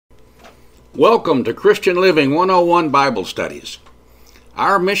Welcome to Christian Living 101 Bible Studies.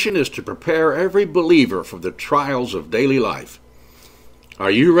 Our mission is to prepare every believer for the trials of daily life.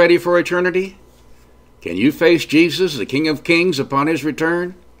 Are you ready for eternity? Can you face Jesus, the King of Kings, upon his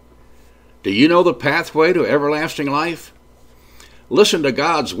return? Do you know the pathway to everlasting life? Listen to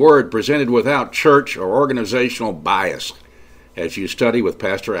God's Word presented without church or organizational bias as you study with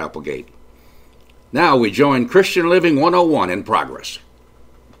Pastor Applegate. Now we join Christian Living 101 in progress.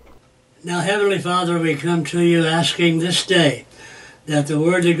 Now, Heavenly Father, we come to you asking this day that the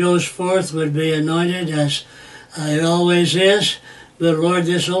word that goes forth would be anointed as it always is. But Lord,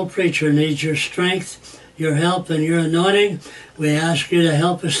 this old preacher needs your strength, your help, and your anointing. We ask you to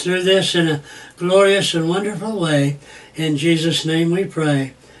help us through this in a glorious and wonderful way. In Jesus' name we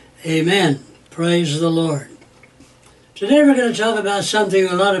pray. Amen. Praise the Lord. Today we're going to talk about something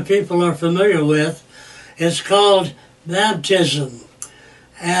a lot of people are familiar with. It's called baptism.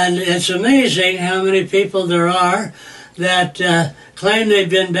 And it's amazing how many people there are that claim they've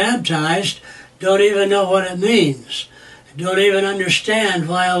been baptized, don't even know what it means, don't even understand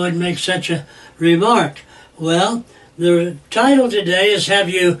why I would make such a remark. Well, the title today is, Have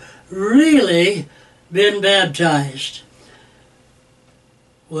You Really Been Baptized?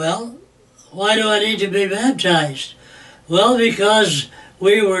 Well, why do I need to be baptized? Well, because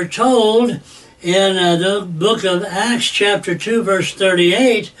we were told in the book of Acts chapter 2 verse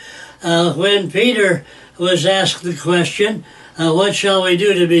 38, when Peter was asked the question, what shall we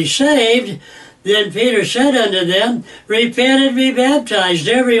do to be saved? Then Peter said unto them, Repent and be baptized,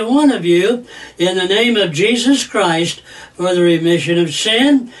 every one of you, in the name of Jesus Christ, for the remission of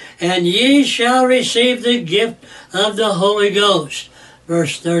sin, and ye shall receive the gift of the Holy Ghost.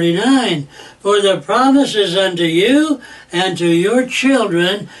 Verse 39, For the promise is unto you, and to your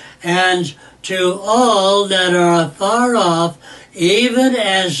children, and to all that are afar off, even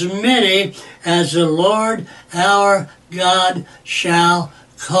as many as the Lord our God shall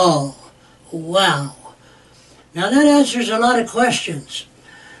call. Wow. Now that answers a lot of questions.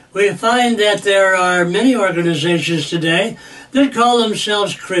 We find that there are many organizations today that call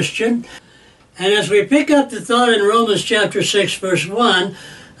themselves Christian. And as we pick up the thought in Romans chapter 6 verse 1,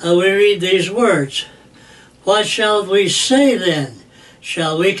 we read these words. What shall we say then?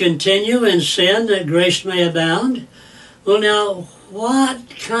 Shall we continue in sin that grace may abound? Well, now, what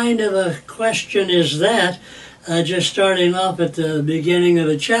kind of a question is that, just starting off at the beginning of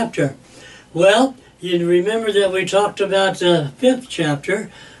a chapter? Well, you remember that we talked about the 5th chapter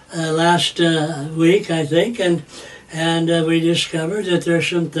last week, I think, and we discovered that there's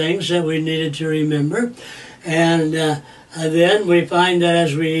some things that we needed to remember. And then we find that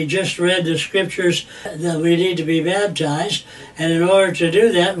as we just read the scriptures that we need to be baptized, and in order to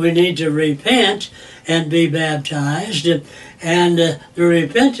do that we need to repent and be baptized. And the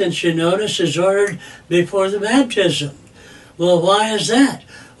repentance, you notice, is ordered before the baptism. Well, why is that?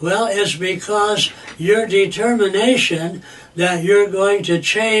 Well, it's because your determination that you're going to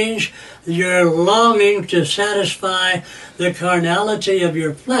change your longing to satisfy the carnality of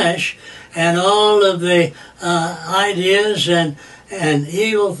your flesh and all of the ideas and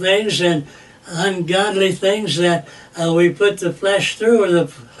evil things and ungodly things that we put the flesh through,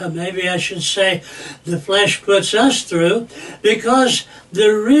 or maybe I should say the flesh puts us through, because the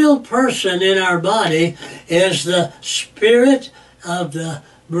real person in our body is the spirit of the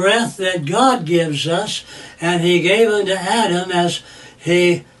breath that God gives us, and he gave unto Adam as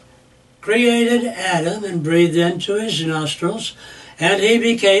he created Adam and breathed into his nostrils, and he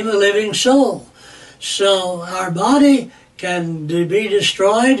became a living soul. So our body can be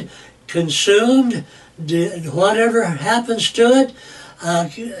destroyed, consumed, whatever happens to it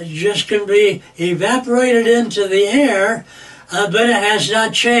just can be evaporated into the air, but it has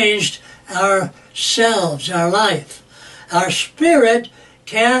not changed ourselves, our life. Our spirit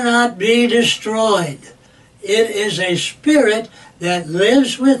cannot be destroyed. It is a spirit that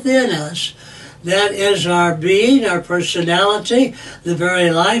lives within us, that is our being, our personality, the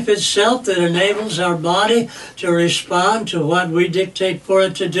very life itself that enables our body to respond to what we dictate for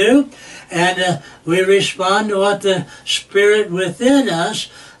it to do. And we respond to what the spirit within us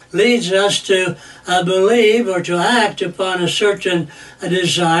leads us to believe or to act upon a certain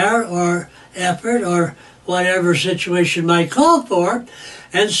desire or effort or whatever situation might call for.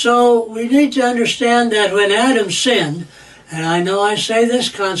 And so we need to understand that when Adam sinned, and I know I say this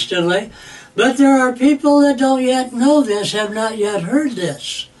constantly, but there are people that don't yet know this, have not yet heard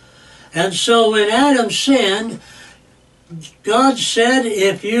this. And so when Adam sinned, God said,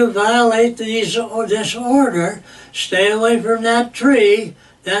 if you violate this order, stay away from that tree,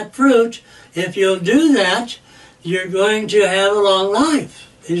 that fruit. If you'll do that, you're going to have a long life.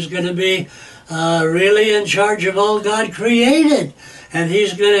 He's going to be really in charge of all God created. And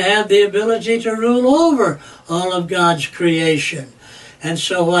he's going to have the ability to rule over all of God's creation. And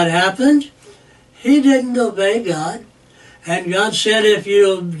so what happened? He didn't obey God. And God said, if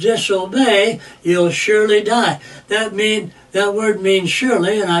you disobey, you'll surely die. That word means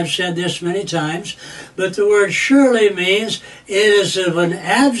surely, and I've said this many times, but the word surely means it is of an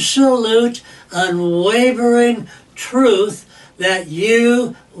absolute, unwavering truth that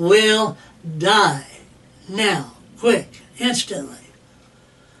you will die. Now, quick, instantly.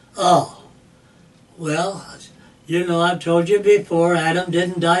 Oh, well, you know, I've told you before, Adam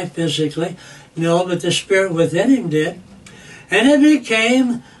didn't die physically. No, but the spirit within him did. And it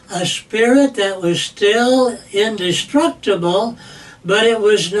became a spirit that was still indestructible, but it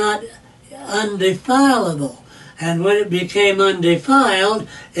was not undefilable. And when it became undefiled,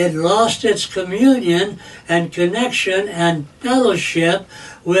 it lost its communion and connection and fellowship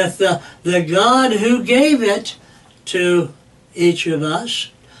with the God who gave it to each of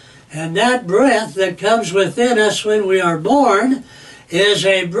us. And that breath that comes within us when we are born is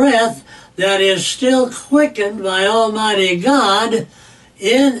a breath that is still quickened by Almighty God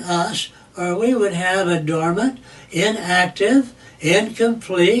in us, or we would have a dormant, inactive,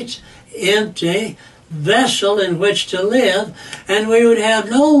 incomplete, empty vessel in which to live, and we would have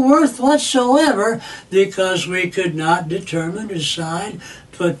no worth whatsoever because we could not determine, decide,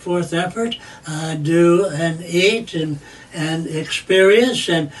 put forth effort, do and eat and experience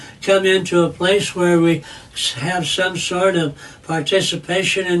and come into a place where we have some sort of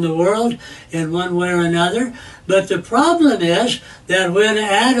participation in the world in one way or another. But the problem is that when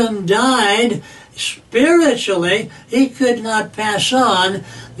Adam died spiritually, he could not pass on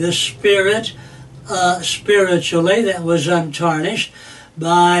the spirit spiritually that was untarnished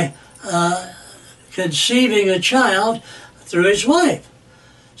by conceiving a child through his wife.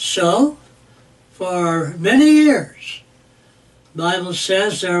 So, for many years, the Bible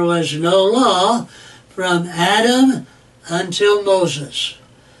says there was no law from Adam until Moses.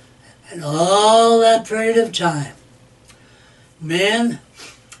 And all that period of time, men,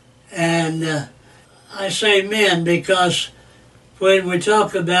 and I say men because when we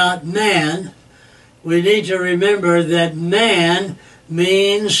talk about man, we need to remember that man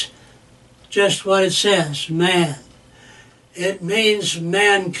means just what it says, man. It means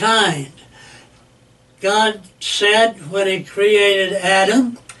mankind. God said when he created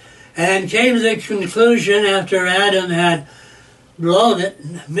Adam and came to the conclusion after Adam had blown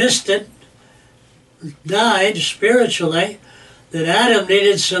it, missed it, died spiritually, that Adam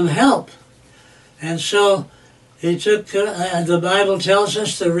needed some help. And so he took, the Bible tells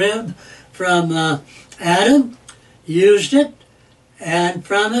us, the rib from Adam, used it, and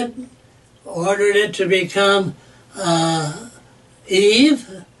from it ordered it to become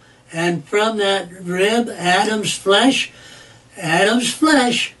Eve, and from that rib, Adam's flesh,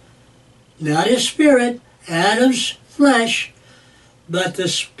 not his spirit, Adam's flesh, but the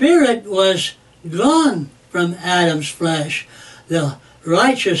spirit was gone from Adam's flesh, the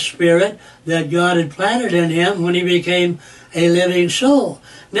righteous spirit that God had planted in him when he became a living soul.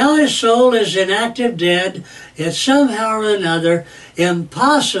 Now his soul is inactive, dead. It's somehow or another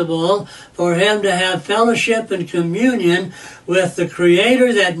impossible for him to have fellowship and communion with the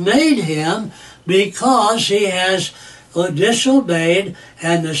Creator that made him because he has disobeyed,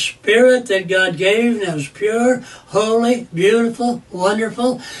 and the spirit that God gave him that was pure, holy, beautiful,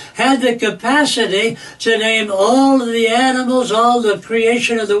 wonderful, had the capacity to name all of the animals, all the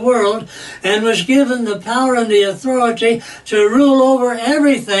creation of the world, and was given the power and the authority to rule over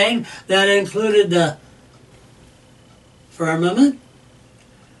everything. That included the firmament,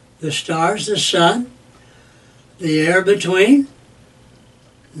 the stars, the sun, the air between,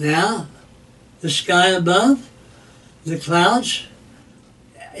 now the sky above, the clouds,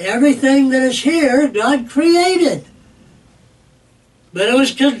 everything that is here, God created. But it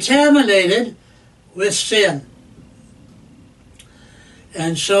was contaminated with sin.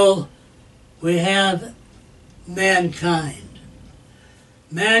 And so we have mankind.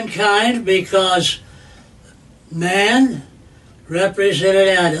 Mankind because man represented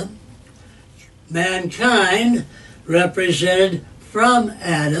Adam. Mankind represented from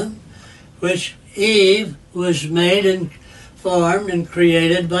Adam, which Eve was made and formed and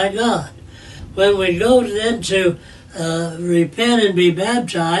created by God. When we go then to repent and be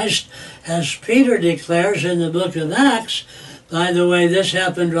baptized, as Peter declares in the book of Acts, by the way, this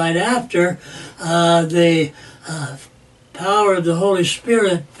happened right after the power of the Holy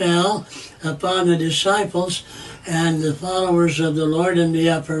Spirit fell upon the disciples and the followers of the Lord in the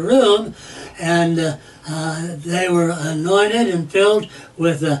upper room, and they were anointed and filled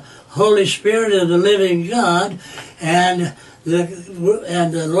with the Holy Spirit of the living God, and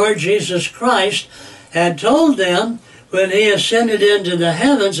the Lord Jesus Christ had told them when he ascended into the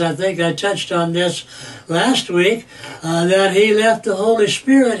heavens, I think I touched on this last week, that he left the Holy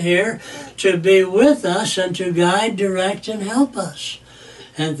Spirit here to be with us and to guide, direct, and help us.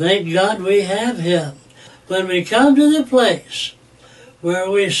 And thank God we have him. When we come to the place where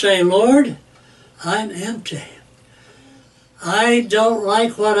we say, Lord, I'm empty. I don't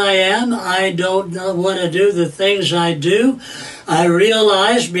like what I am. I don't want to do the things I do. I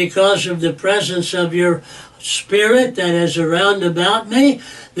realize because of the presence of your Spirit that is around about me,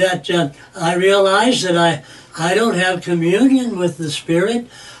 that I realize that I don't have communion with the Spirit.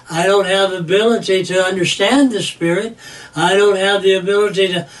 I don't have ability to understand the Spirit. I don't have the ability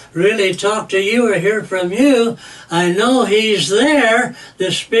to really talk to you or hear from you. I know he's there.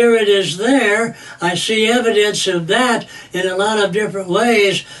 The Spirit is there. I see evidence of that in a lot of different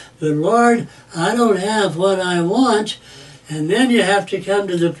ways. But Lord, I don't have what I want. And then you have to come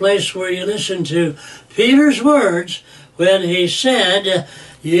to the place where you listen to Peter's words when he said,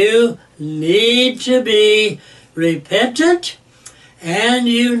 you need to be repentant and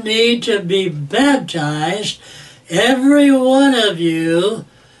you need to be baptized, every one of you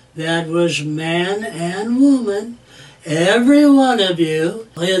that was man and woman, every one of you,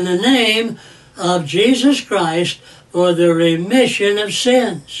 in the name of Jesus Christ for the remission of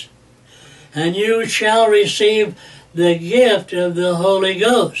sins. And you shall receive the gift of the Holy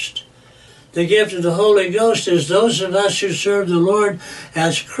Ghost. The gift of the Holy Ghost is those of us who serve the Lord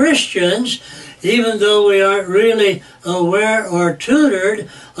as Christians, even though we aren't really aware or tutored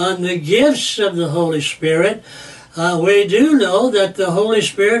on the gifts of the Holy Spirit, we do know that the Holy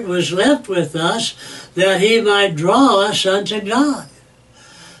Spirit was left with us that he might draw us unto God.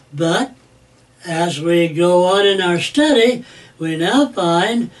 But as we go on in our study, we now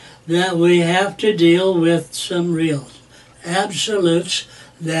find that we have to deal with some real absolutes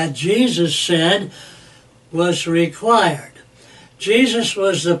that Jesus said was required. Jesus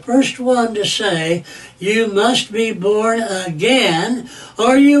was the first one to say, you must be born again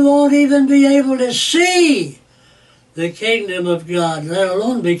or you won't even be able to see the kingdom of God, let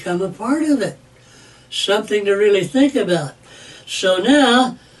alone become a part of it. Something to really think about. So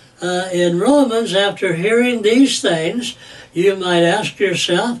now, in Romans, after hearing these things, you might ask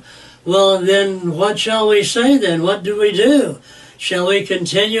yourself, well, then what shall we say then? What do we do? Shall we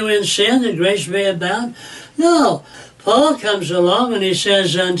continue in sin that grace may abound? No. Paul comes along and he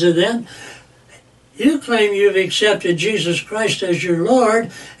says unto them, you claim you've accepted Jesus Christ as your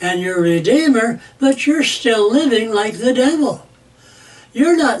Lord and your Redeemer, but you're still living like the devil.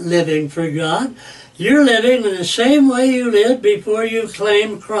 You're not living for God. You're living in the same way you lived before you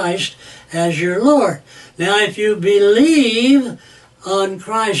claimed Christ as your Lord. Now, if you believe on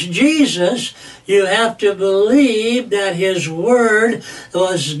Christ Jesus, you have to believe that his word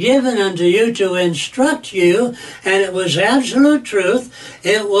was given unto you to instruct you, and it was absolute truth.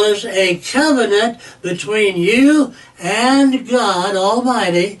 It was a covenant between you and God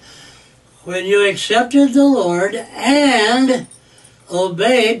Almighty. When you accepted the Lord and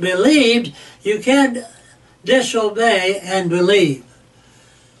obeyed, believed, you can't disobey and believe.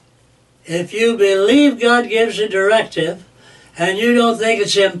 If you believe God gives a directive, and you don't think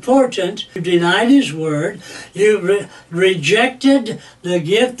it's important, you denied his word, you rejected the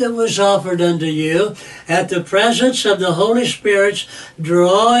gift that was offered unto you at the presence of the Holy Spirit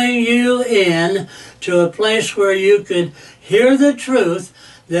drawing you in to a place where you could hear the truth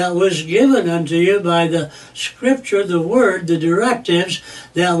that was given unto you by the Scripture, the Word, the directives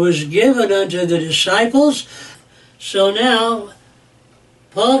that was given unto the disciples. So now,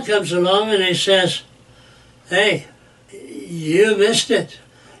 Paul comes along and he says, hey, you missed it.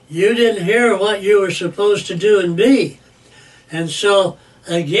 You didn't hear what you were supposed to do and be. And so,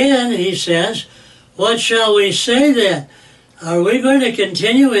 again, he says, what shall we say then? Are we going to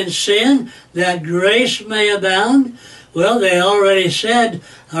continue in sin that grace may abound? Well, they already said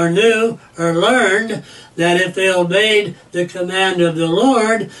or knew or learned that if they obeyed the command of the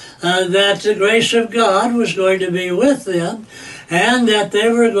Lord, that the grace of God was going to be with them, and that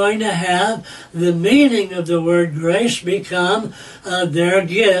they were going to have the meaning of the word grace become their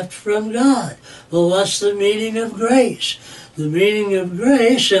gift from God. Well, what's the meaning of grace? The meaning of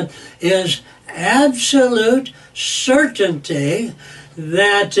grace is absolute certainty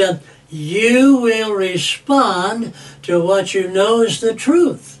that you will respond to what you know is the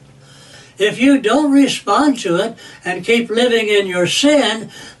truth. If you don't respond to it and keep living in your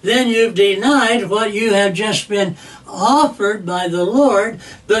sin, then you've denied what you have just been offered by the Lord,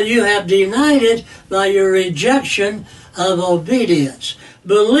 but you have denied it by your rejection of obedience.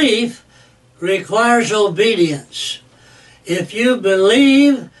 Belief requires obedience. If you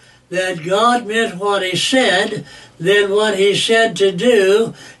believe that God meant what He said, then what He said to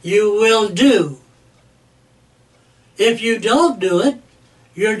do, you will do. If you don't do it,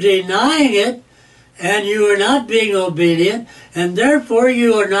 you're denying it, and you are not being obedient, and therefore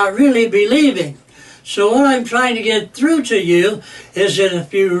you are not really believing. So what I'm trying to get through to you is that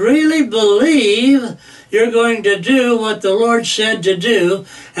if you really believe, you're going to do what the Lord said to do,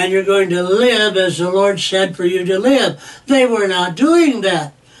 and you're going to live as the Lord said for you to live. They were not doing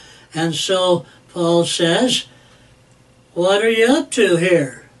that. And so Paul says, what are you up to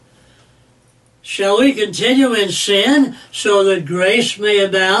here? Shall we continue in sin so that grace may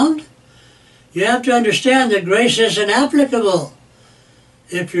abound? You have to understand that grace isn't applicable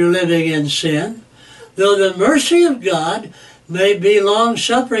if you're living in sin. Though the mercy of God may be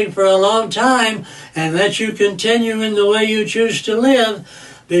long-suffering for a long time and let you continue in the way you choose to live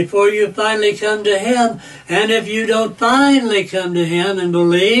before you finally come to Him. And if you don't finally come to Him and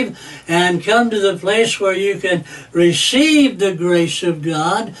believe and come to the place where you can receive the grace of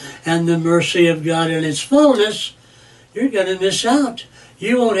God and the mercy of God in its fullness, you're going to miss out.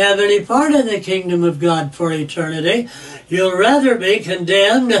 You won't have any part in the kingdom of God for eternity. You'll rather be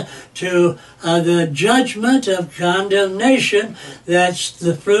condemned to the judgment of condemnation. That's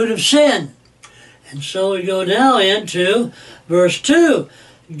the fruit of sin. And so we go now into verse 2.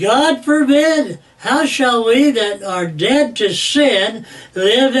 God forbid, how shall we that are dead to sin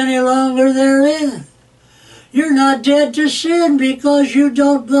live any longer therein? You're not dead to sin because you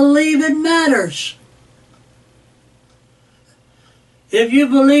don't believe it matters. If you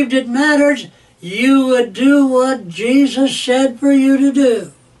believed it matters, you would do what Jesus said for you to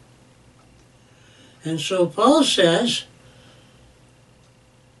do. And so Paul says,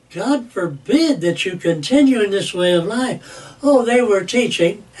 God forbid that you continue in this way of life. Oh, they were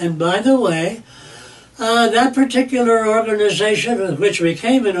teaching, and by the way, that particular organization, which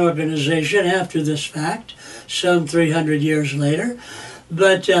became an organization after this fact, some 300 years later,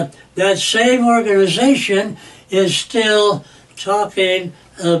 but that same organization is still talking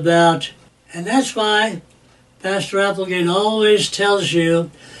about, and that's why Pastor Applegate always tells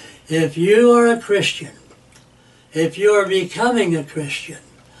you, if you are a Christian, if you are becoming a Christian,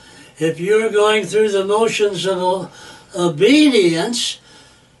 if you're going through the motions of obedience,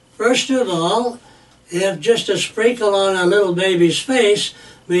 first of all, if just a sprinkle on a little baby's face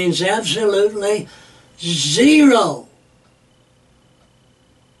means absolutely zero,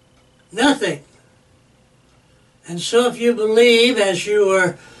 nothing. And so if you believe, as you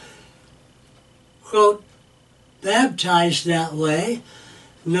were, quote, baptized that way,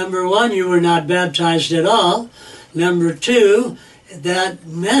 number one, you were not baptized at all. Number two, that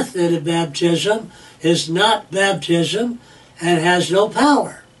method of baptism is not baptism and has no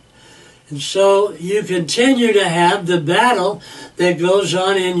power. And so you continue to have the battle that goes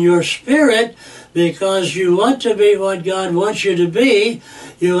on in your spirit because you want to be what God wants you to be.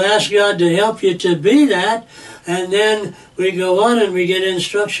 You ask God to help you to be that. And then we go on and we get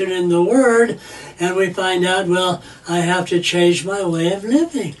instruction in the Word, and we find out, well, I have to change my way of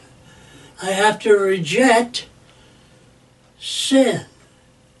living. I have to reject sin.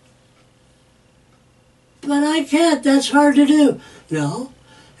 But I can't, that's hard to do. No,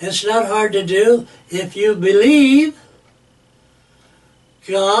 it's not hard to do. If you believe,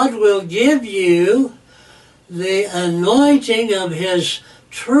 God will give you the anointing of His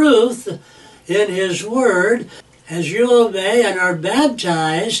truth in His Word as you obey and are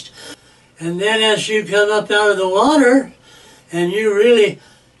baptized. And then as you come up out of the water and you really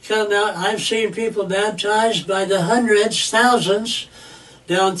come out, I've seen people baptized by the hundreds, thousands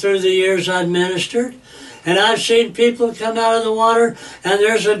down through the years I've ministered. And I've seen people come out of the water and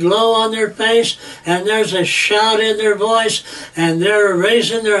there's a glow on their face and there's a shout in their voice and they're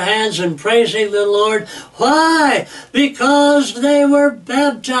raising their hands and praising the Lord. Why? Because they were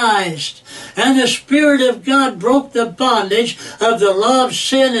baptized. And the Spirit of God broke the bondage of the law of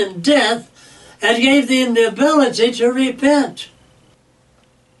sin and death and gave them the ability to repent.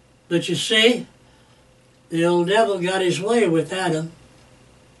 But you see, the old devil got his way with Adam.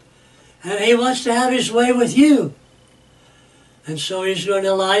 And he wants to have his way with you. And so he's going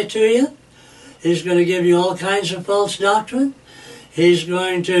to lie to you. He's going to give you all kinds of false doctrine. He's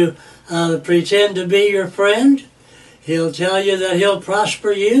going to pretend to be your friend. He'll tell you that he'll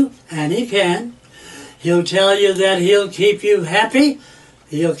prosper you, and he can. He'll tell you that he'll keep you happy,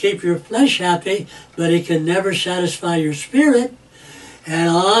 He'll keep your flesh happy, but he can never satisfy your spirit. And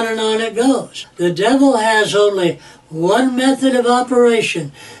on it goes. The devil has only one method of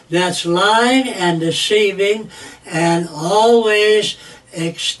operation. That's lying and deceiving and always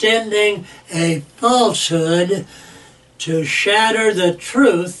extending a falsehood to shatter the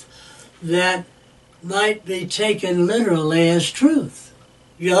truth that might be taken literally as truth.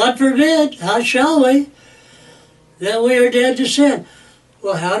 God forbid, how shall we, that we are dead to sin.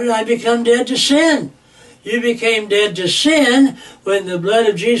 Well, how did I become dead to sin? You became dead to sin when the blood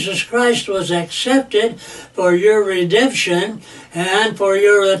of Jesus Christ was accepted for your redemption and for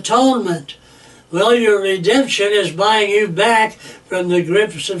your atonement. Well, your redemption is buying you back from the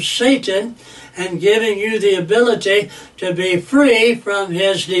grips of Satan and giving you the ability to be free from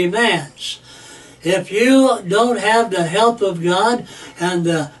his demands. If you don't have the help of God and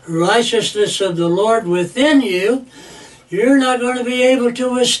the righteousness of the Lord within you, you're not going to be able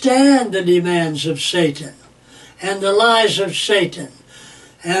to withstand the demands of Satan and the lies of Satan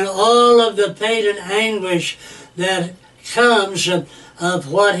and all of the pain and anguish that comes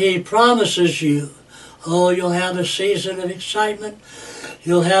of what he promises you. Oh, you'll have a season of excitement.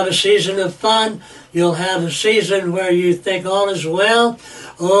 You'll have a season of fun. You'll have a season where you think all is well.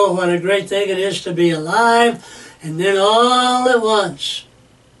 Oh, what a great thing it is to be alive. And then all at once,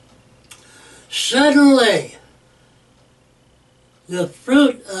 suddenly, the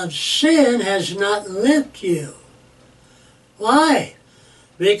fruit of sin has not left you. Why?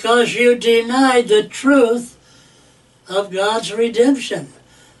 Because you denied the truth of God's redemption,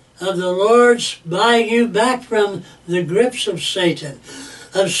 of the Lord's buying you back from the grips of Satan,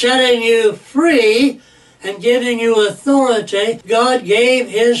 of setting you free and giving you authority. God gave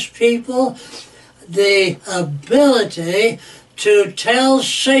his people the ability to tell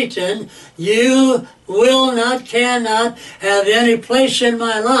Satan, you will not, cannot have any place in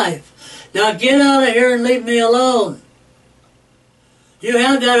my life. Now get out of here and leave me alone. You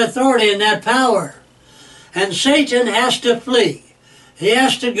have that authority and that power. And Satan has to flee. He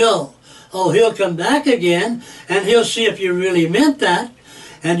has to go. Oh, he'll come back again, and he'll see if you really meant that.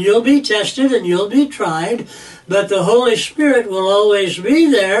 And you'll be tested and you'll be tried. But the Holy Spirit will always be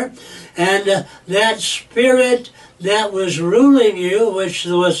there. And that Spirit that was ruling you, which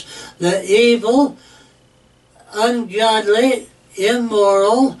was the evil, ungodly,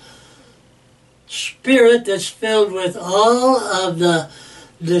 immoral spirit that's filled with all of the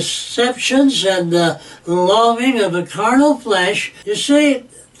deceptions and the longing of a carnal flesh. You see,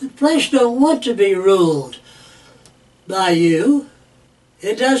 the flesh don't want to be ruled by you.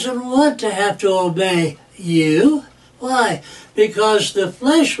 It doesn't want to have to obey you. Why? Because the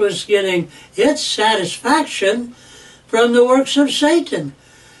flesh was getting its satisfaction from the works of Satan.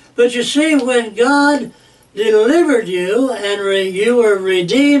 But you see, when God delivered you and you were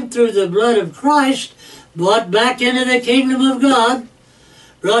redeemed through the blood of Christ, brought back into the kingdom of God,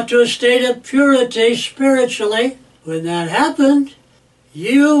 brought to a state of purity spiritually, when that happened,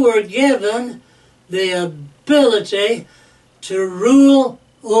 you were given the ability to rule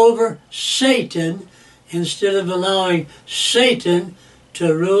over Satan instead of allowing Satan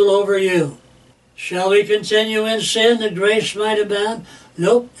to rule over you. Shall we continue in sin that grace might abound?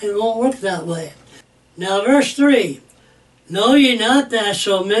 Nope, it won't work that way. Now verse 3, know ye not that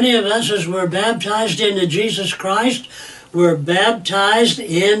so many of us as were baptized into Jesus Christ were baptized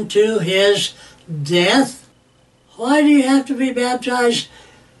into his death? Why do you have to be baptized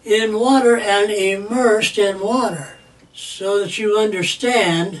in water and immersed in water? So that you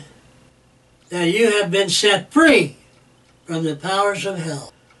understand that you have been set free from the powers of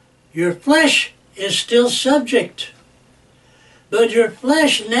hell. Your flesh is still subject, but your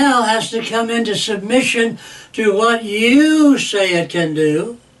flesh now has to come into submission to what you say it can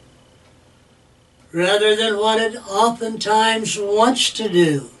do, rather than what it oftentimes wants to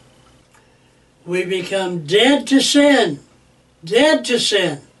do. We become dead to sin. Dead to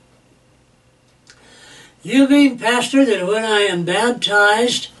sin. You mean, Pastor, that when I am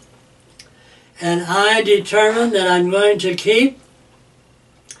baptized and I determine that I'm going to keep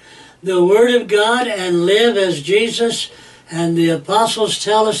the Word of God and live as Jesus and the apostles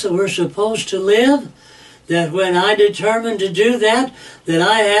tell us that we're supposed to live, that when I determine to do that, that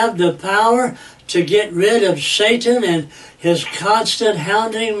I have the power to get rid of Satan and his constant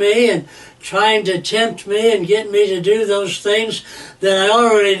hounding me and trying to tempt me and get me to do those things that I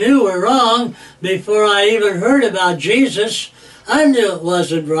already knew were wrong before I even heard about Jesus. I knew it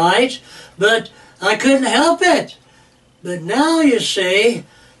wasn't right, but I couldn't help it. But now you see,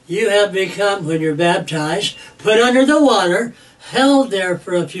 you have become, when you're baptized, put under the water, held there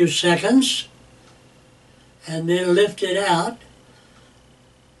for a few seconds, and then lifted out.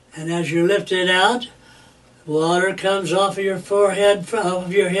 And as you lift it out, water comes off of your forehead, off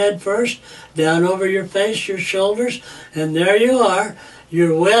of your head first, down over your face, your shoulders, and there you are.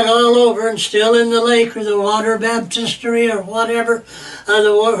 You're wet all over and still in the lake or the water baptistry or whatever,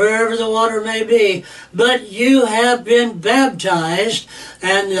 wherever the water may be. But you have been baptized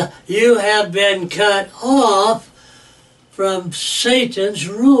and you have been cut off from Satan's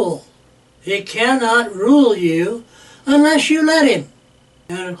rule. He cannot rule you unless you let him.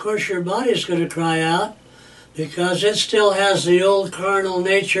 And of course your body's going to cry out because it still has the old carnal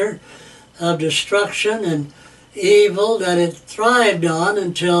nature of destruction and evil that it thrived on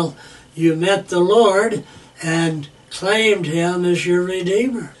until you met the Lord and claimed him as your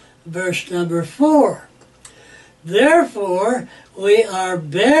Redeemer. Verse number 4. Therefore we are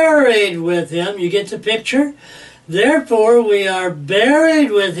buried with him. You get the picture? Therefore we are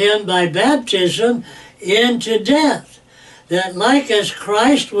buried with him by baptism into death, that like as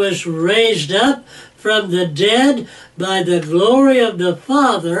Christ was raised up from the dead by the glory of the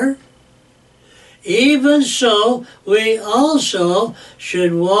Father, even so we also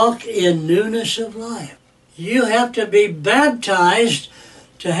should walk in newness of life. You have to be baptized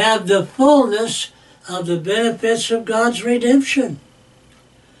to have the fullness of the benefits of God's redemption.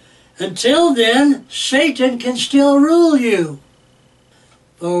 Until then, Satan can still rule you.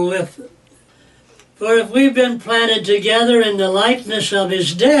 For if we've been planted together in the likeness of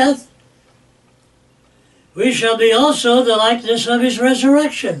his death, we shall be also the likeness of his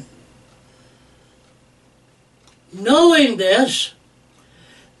resurrection. Knowing this,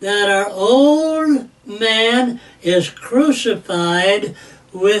 that our old man is crucified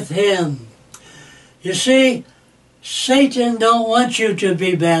with him. You see, Satan don't want you to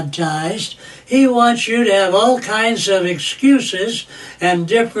be baptized. He wants you to have all kinds of excuses and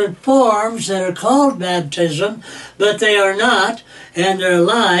different forms that are called baptism, but they are not, and they're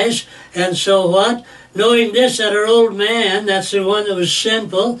lies. And so what? Knowing this, that our old man, that's the one that was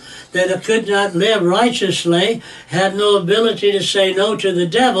sinful, that could not live righteously, had no ability to say no to the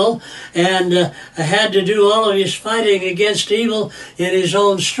devil, and had to do all of his fighting against evil in his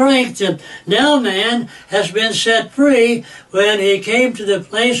own strength. And now man has been set free when he came to the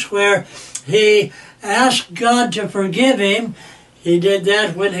place where he asked God to forgive him. He did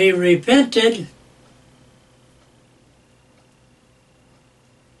that when he repented.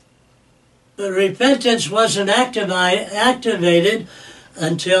 But repentance wasn't activated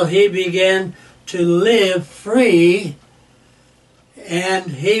until he began to live free,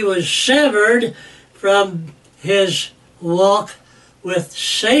 and he was severed from his walk with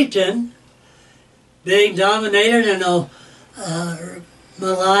Satan, being dominated and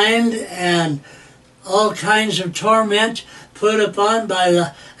maligned and all kinds of torment put upon by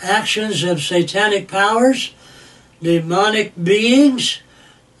the actions of satanic powers, demonic beings,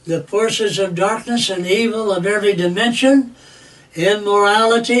 the forces of darkness and evil of every dimension,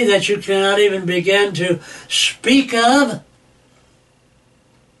 immorality that you cannot even begin to speak of.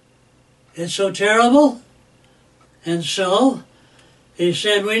 It's so terrible. And so, he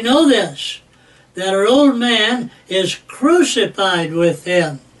said, we know this, that our old man is crucified with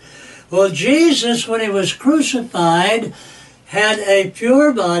him. Well, Jesus, when he was crucified, had a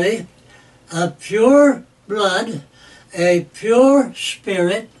pure body, a pure blood, a pure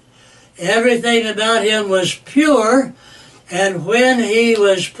spirit. Everything about him was pure, and when he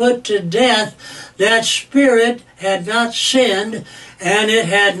was put to death, that spirit had not sinned, and it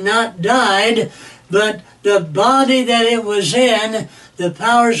had not died, but the body that it was in, the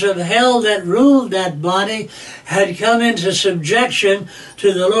powers of hell that ruled that body, had come into subjection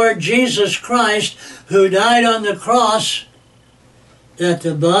to the Lord Jesus Christ, who died on the cross, that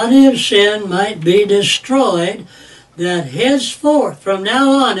the body of sin might be destroyed, that henceforth, from now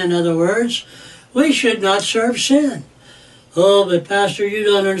on, in other words, we should not serve sin. Oh, but Pastor, you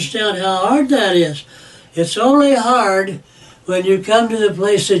don't understand how hard that is. It's only hard when you come to the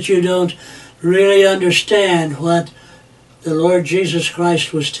place that you don't really understand what the Lord Jesus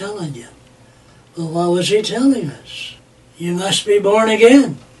Christ was telling you. Well, what was he telling us? You must be born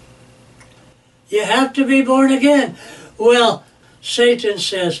again. You have to be born again. Well, Satan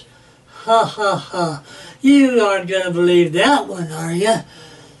says, ha, ha, ha. You aren't going to believe that one, are you?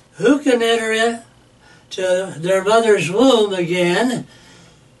 Who can enter into their mother's womb again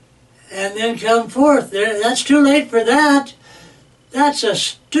and then come forth? That's too late for that. That's the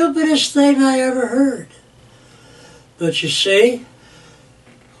stupidest thing I ever heard. But you see,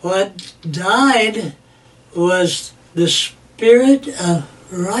 what died was the spirit of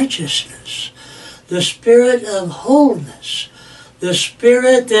righteousness, the spirit of wholeness, the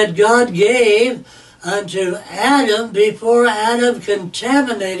spirit that God gave unto Adam before Adam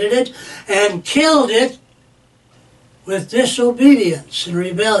contaminated it and killed it with disobedience and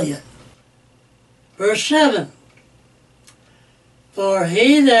rebellion. Verse 7, for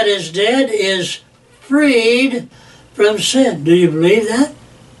he that is dead is freed from sin. Do you believe that?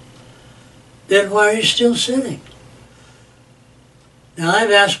 Then why are you still sinning? Now,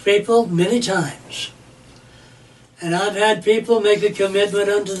 I've asked people many times, and I've had people make a commitment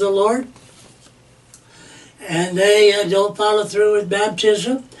unto the Lord, and they don't follow through with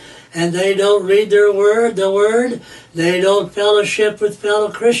baptism, and they don't read the Word, they don't fellowship with fellow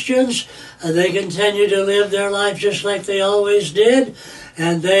Christians, they continue to live their life just like they always did,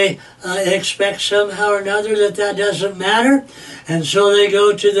 and they expect somehow or another that doesn't matter, and so they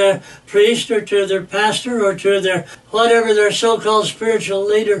go to their priest or to their pastor or to their whatever their so-called spiritual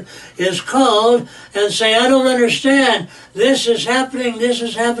leader is called and say, I don't understand, this is happening,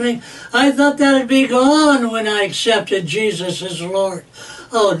 I thought that would be gone when I accepted Jesus as Lord.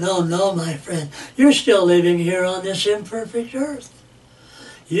 Oh, no, my friend, you're still living here on this imperfect earth.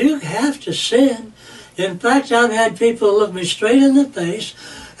 You have to sin. In fact, I've had people look me straight in the face,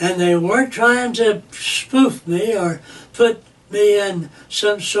 and they weren't trying to spoof me or put me in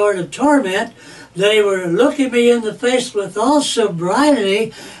some sort of torment. They were looking me in the face with all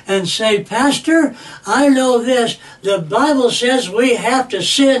sobriety and say, Pastor, I know this. The Bible says we have to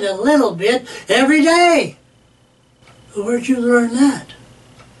sin a little bit every day. Where'd you learn that?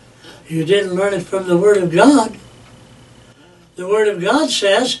 You didn't learn it from the Word of God. The Word of God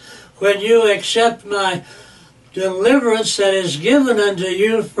says, when you accept my deliverance that is given unto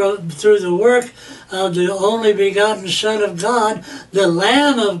you through the work of the only begotten Son of God, the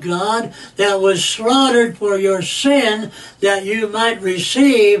Lamb of God, that was slaughtered for your sin, that you might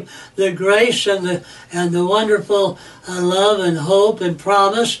receive the grace and the wonderful love and hope and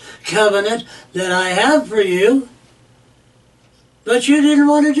promise, covenant that I have for you. But you didn't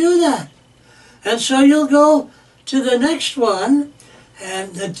want to do that. And so you'll go to the next one,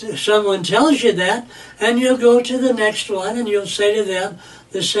 and someone tells you that, and you'll go to the next one and you'll say to them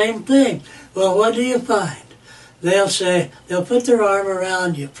the same thing. Well, what do you find? They'll say, they'll put their arm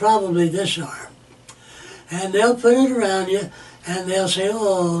around you, probably this arm, and they'll put it around you, and they'll say,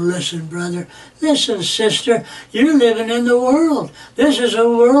 oh, listen, brother, listen, sister, you're living in the world. This is a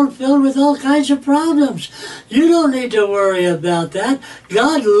world filled with all kinds of problems. You don't need to worry about that.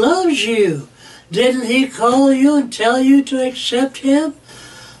 God loves you. Didn't He call you and tell you to accept Him?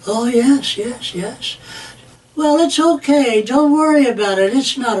 Oh, yes. Well, it's okay. Don't worry about it.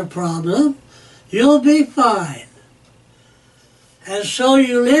 It's not a problem. You'll be fine. And so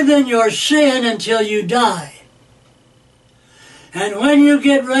you live in your sin until you die. And when you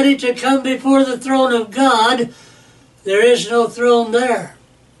get ready to come before the throne of God, there is no throne there.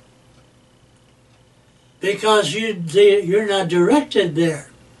 Because you're not directed there.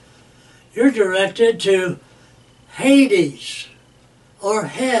 You're directed to Hades or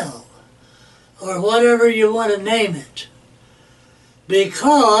hell or whatever you want to name it.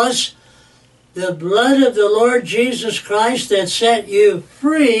 Because the blood of the Lord Jesus Christ that set you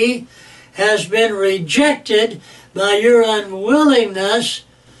free has been rejected by your unwillingness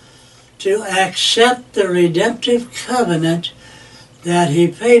to accept the redemptive covenant that He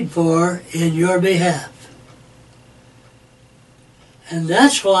paid for in your behalf. And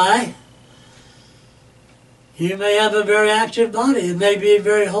that's why you may have a very active body. It may be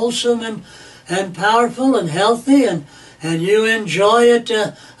very wholesome and powerful and healthy, and you enjoy it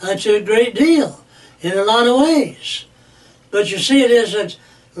to a great deal in a lot of ways. But you see, it isn't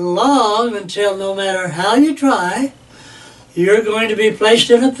long until, no matter how you try, you're going to be placed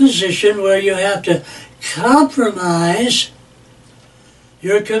in a position where you have to compromise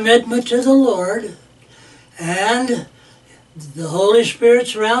your commitment to the Lord, and the Holy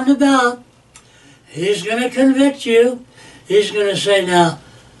Spirit's round about. He's going to convict you. He's going to say, now,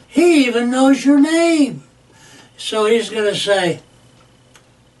 He even knows your name. So He's going to say,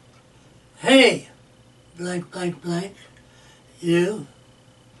 hey, blank, blank, blank, you.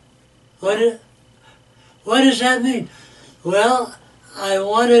 What does that mean? Well, I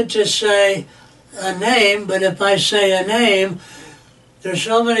wanted to say a name, but if I say a name, there's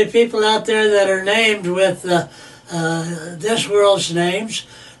so many people out there that are named with this world's names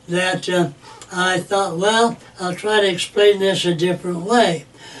that I thought, well, I'll try to explain this a different way.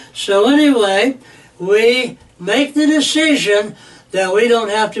 So anyway, we make the decision that we don't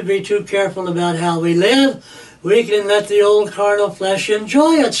have to be too careful about how we live. We can let the old carnal flesh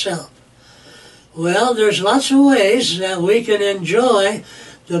enjoy itself. Well, there's lots of ways that we can enjoy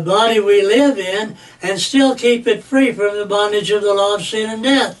the body we live in and still keep it free from the bondage of the law of sin and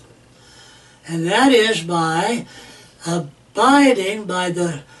death. And that is by abiding by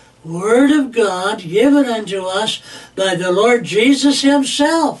the Word of God given unto us by the Lord Jesus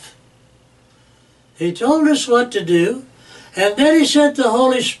Himself. He told us what to do, and then He sent the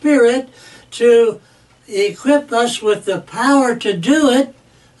Holy Spirit to equip us with the power to do it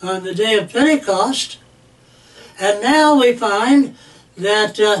on the day of Pentecost. And now we find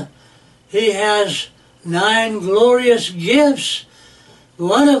that He has 9 glorious gifts,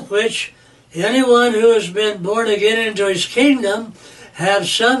 one of which anyone who has been born again into His kingdom have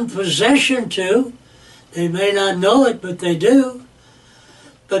some possession to. They may not know it, but they do.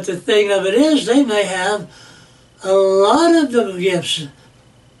 But the thing of it is, they may have a lot of the gifts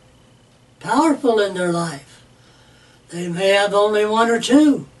powerful in their life. They may have only 1 or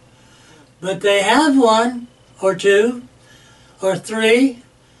 2, but they have 1 or 2 or 3.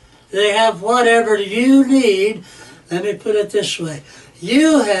 They have whatever you need. Let me put it this way.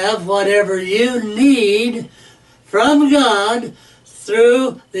 You have whatever you need from God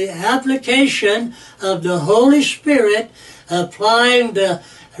through the application of the Holy Spirit, applying the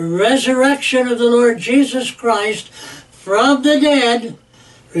resurrection of the Lord Jesus Christ from the dead.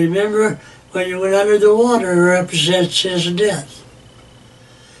 Remember, when you went under the water, it represents His death.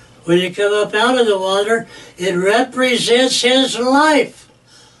 When you come up out of the water, it represents His life.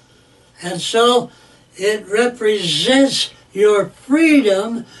 And so it represents your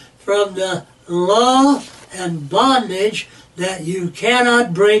freedom from the law and bondage that you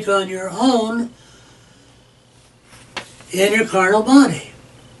cannot break on your own in your carnal body.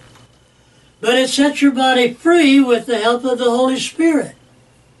 But it sets your body free with the help of the Holy Spirit.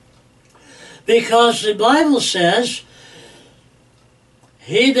 Because the Bible says,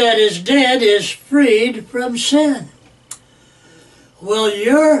 he that is dead is freed from sin. Well,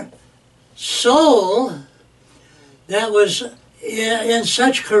 your soul that was in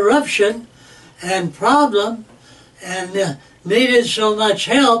such corruption and problem and needed so much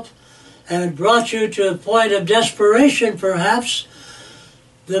help, and it brought you to a point of desperation perhaps,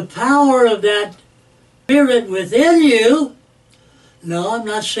 the power of that spirit within you. No, I'm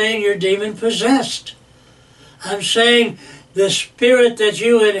not saying you're demon possessed. I'm saying the spirit that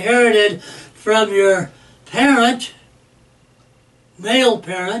you inherited from your parent, male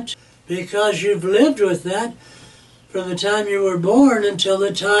parent, because you've lived with that from the time you were born until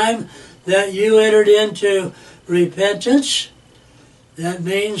the time that you entered into repentance. That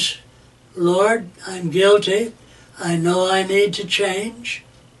means, Lord, I'm guilty. I know I need to change.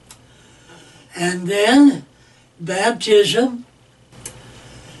 And then baptism.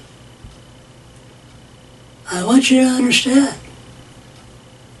 I want you to understand.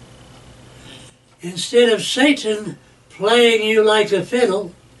 Instead of Satan playing you like a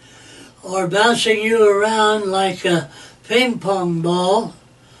fiddle or bouncing you around like a ping pong ball,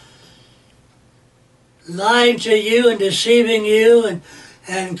 lying to you and deceiving you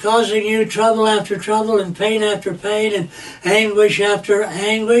and causing you trouble after trouble and pain after pain and anguish after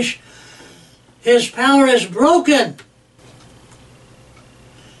anguish, his power is broken.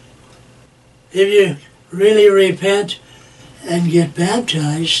 If you really repent and get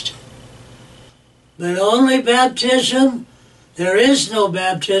baptized, but only baptism, there is no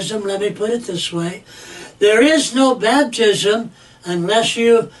baptism, let me put it this way, there is no baptism unless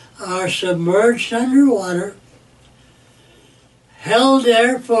you are submerged underwater, held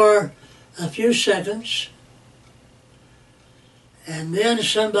there for a few seconds, and then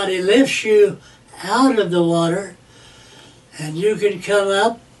somebody lifts you out of the water, and you can come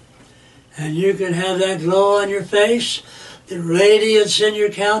up, and you can have that glow on your face. The radiance in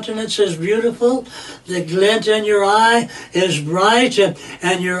your countenance is beautiful. The glint in your eye is bright,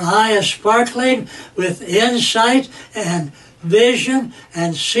 and your eye is sparkling with insight and vision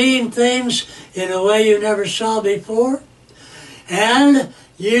and seeing things in a way you never saw before. And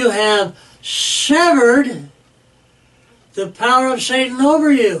you have severed the power of Satan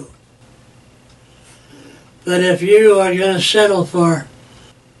over you. But if you are going to settle for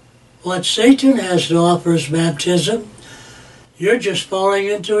what Satan has to offer as baptism, you're just falling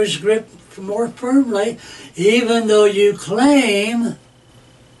into his grip more firmly, even though you claim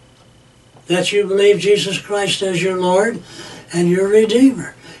that you believe Jesus Christ as your Lord and your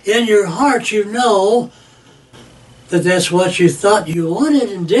Redeemer. In your heart you know that that's what you thought you wanted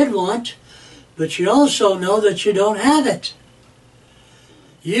and did want, but you also know that you don't have it.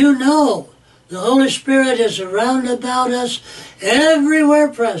 You know the Holy Spirit is around about us, everywhere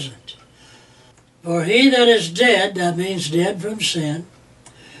present. For he that is dead, that means dead from sin,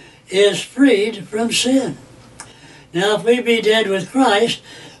 is freed from sin. Now if we be dead with Christ,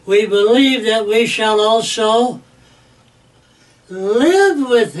 we believe that we shall also live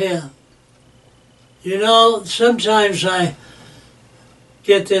with him. You know, sometimes I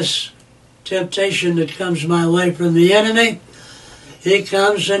get this temptation that comes my way from the enemy. He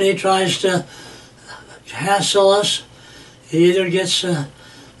comes and he tries to hassle us. He either gets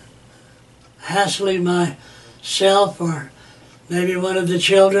hassling myself or maybe one of the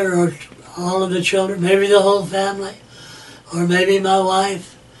children or all of the children, maybe the whole family, or maybe my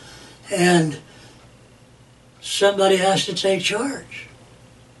wife, and somebody has to take charge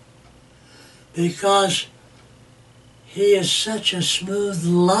because he is such a smooth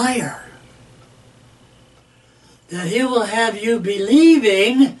liar that he will have you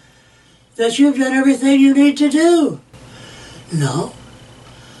believing that you've done everything you need to do. No.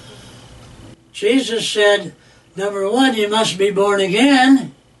 Jesus said, number one, you must be born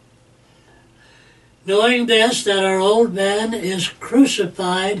again. Knowing this, that our old man is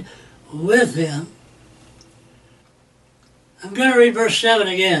crucified with him. I'm going to read verse 7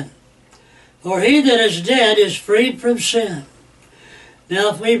 again. For he that is dead is freed from sin. Now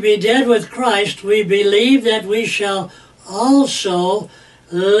if we be dead with Christ, we believe that we shall also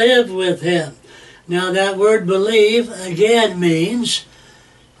live with him. Now that word believe again means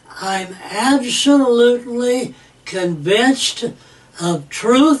I'm absolutely convinced of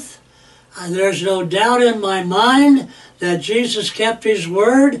truth. There's no doubt in my mind that Jesus kept his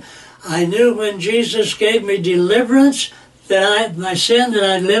word. I knew when Jesus gave me deliverance that my sin that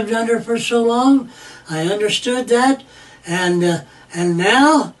I'd lived under for so long. I understood that. And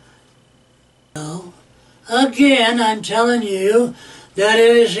now, again, I'm telling you that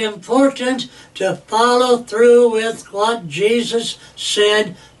it is important to follow through with what Jesus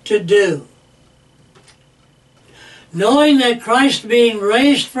said to do. Knowing that Christ being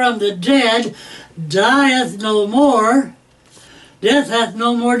raised from the dead dieth no more, death hath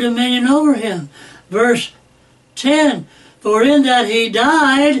no more dominion over him. Verse 10, for in that he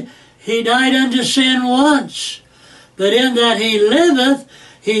died unto sin once. But in that he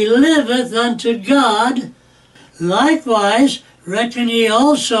liveth unto God. Likewise, reckon ye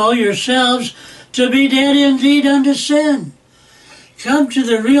also yourselves to be dead indeed unto sin. Come to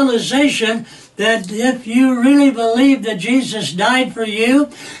the realization that if you really believe that Jesus died for you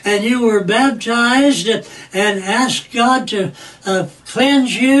and you were baptized and asked God to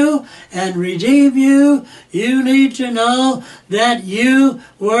cleanse you and redeem you, you need to know that you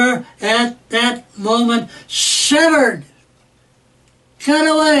were at that moment severed, cut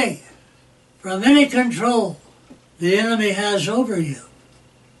away from any control the enemy has over you.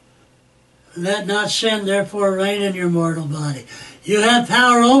 Let not sin therefore reign in your mortal body. You have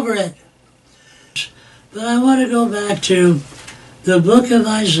power over it. But I want to go back to the book of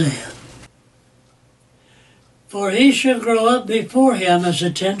Isaiah. For he shall grow up before him as a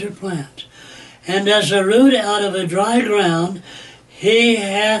tender plant, and as a root out of a dry ground. He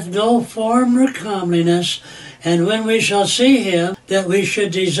hath no form or comeliness, and when we shall see him, that we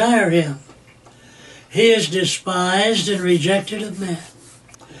should desire him. He is despised and rejected of men,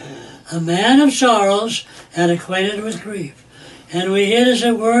 a man of sorrows and acquainted with grief. And we hid, as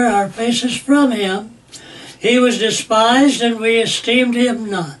it were, our faces from him. He was despised, and we esteemed him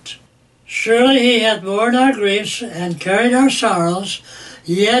not. Surely he hath borne our griefs and carried our sorrows,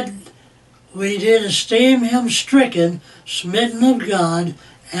 yet we did esteem him stricken, smitten of God,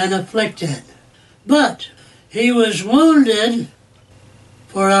 and afflicted. But he was wounded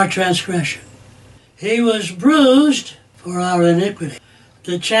for our transgression. He was bruised for our iniquity.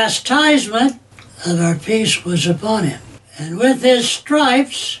 The chastisement of our peace was upon him, and with his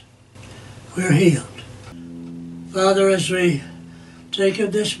stripes we're healed. Father, as we take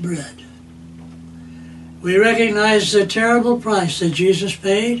of this bread, we recognize the terrible price that Jesus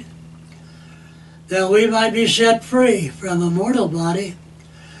paid, that we might be set free from a mortal body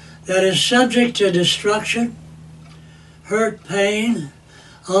that is subject to destruction, hurt, pain,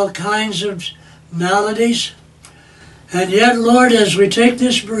 all kinds of maladies. And yet, Lord, as we take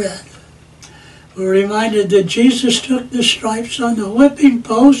this bread, we're reminded that Jesus took the stripes on the whipping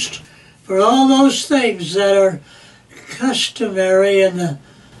post for all those things that are customary in the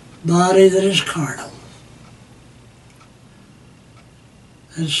body that is carnal.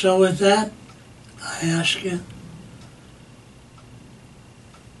 And so with that, I ask you,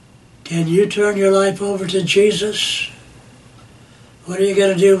 can you turn your life over to Jesus? What are you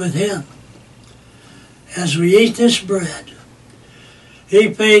going to do with him? As we eat this bread, he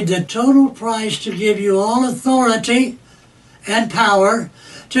paid the total price to give you all authority and power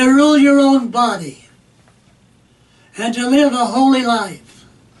to rule your own body and to live a holy life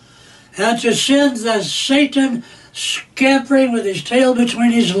and to send the Satan scampering with his tail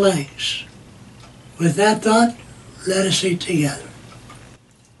between his legs. With that thought, let us eat together.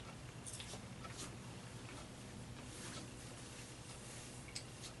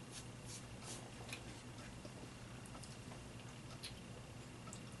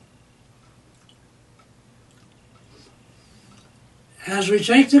 As we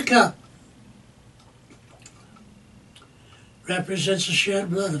take the cup, represents the shed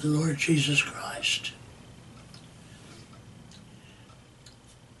blood of the Lord Jesus Christ.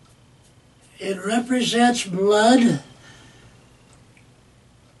 It represents blood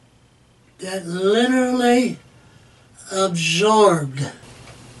that literally absorbed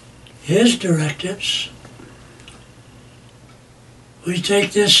His directives. We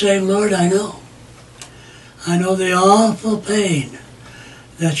take this saying, Lord, I know the awful pain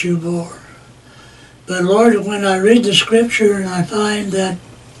that you bore. But Lord, when I read the scripture and I find that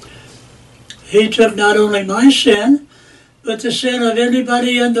He took not only my sin, but the sin of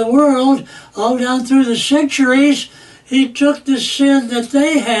anybody in the world, all down through the centuries, He took the sin that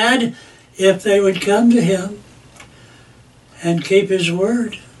they had if they would come to Him and keep His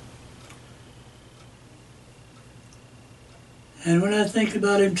word. And when I think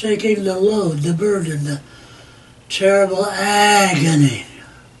about Him taking the load, the burden, the terrible agony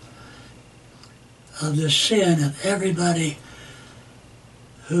of the sin of everybody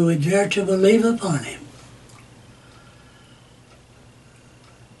who would dare to believe upon Him,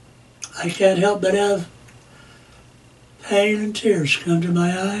 I can't help but have pain and tears come to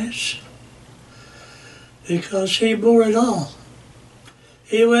my eyes, because He bore it all.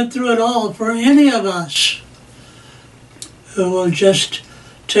 He went through it all for any of us who will just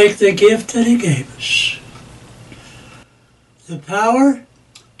take the gift that He gave us. The power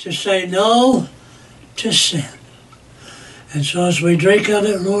to say no to sin. And so as we drink of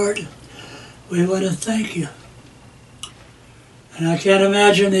it, Lord, we want to thank You. And I can't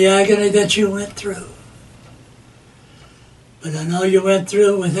imagine the agony that You went through. But I know You went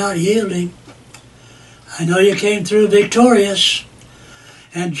through without yielding. I know You came through victorious.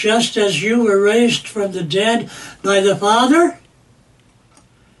 And just as You were raised from the dead by the Father,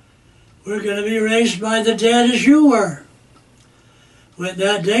 we're going to be raised by the dead as You were. When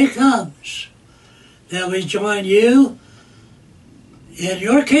that day comes, that we join You in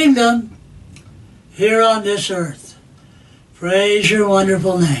Your kingdom here on this earth. Praise Your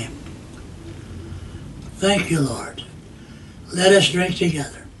wonderful name. Thank You, Lord. Let us drink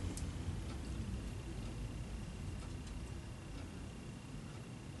together.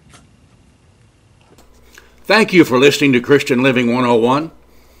 Thank you for listening to Christian Living 101.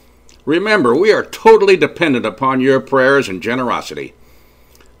 Remember, we are totally dependent upon your prayers and generosity.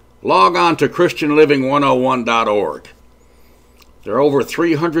 Log on to ChristianLiving101.org. There are over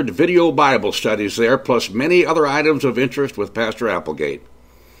 300 video Bible studies there, plus many other items of interest with Pastor Applegate.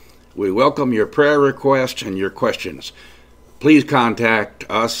 We welcome your prayer requests and your questions. Please contact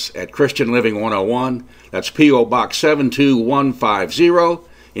us at Christian Living 101. That's P.O. Box 72150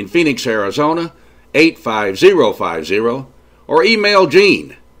 in Phoenix, Arizona, 85050, or email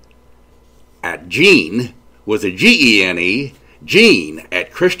Gene at Gene, with a Gene, Gene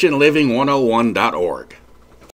at ChristianLiving101.org.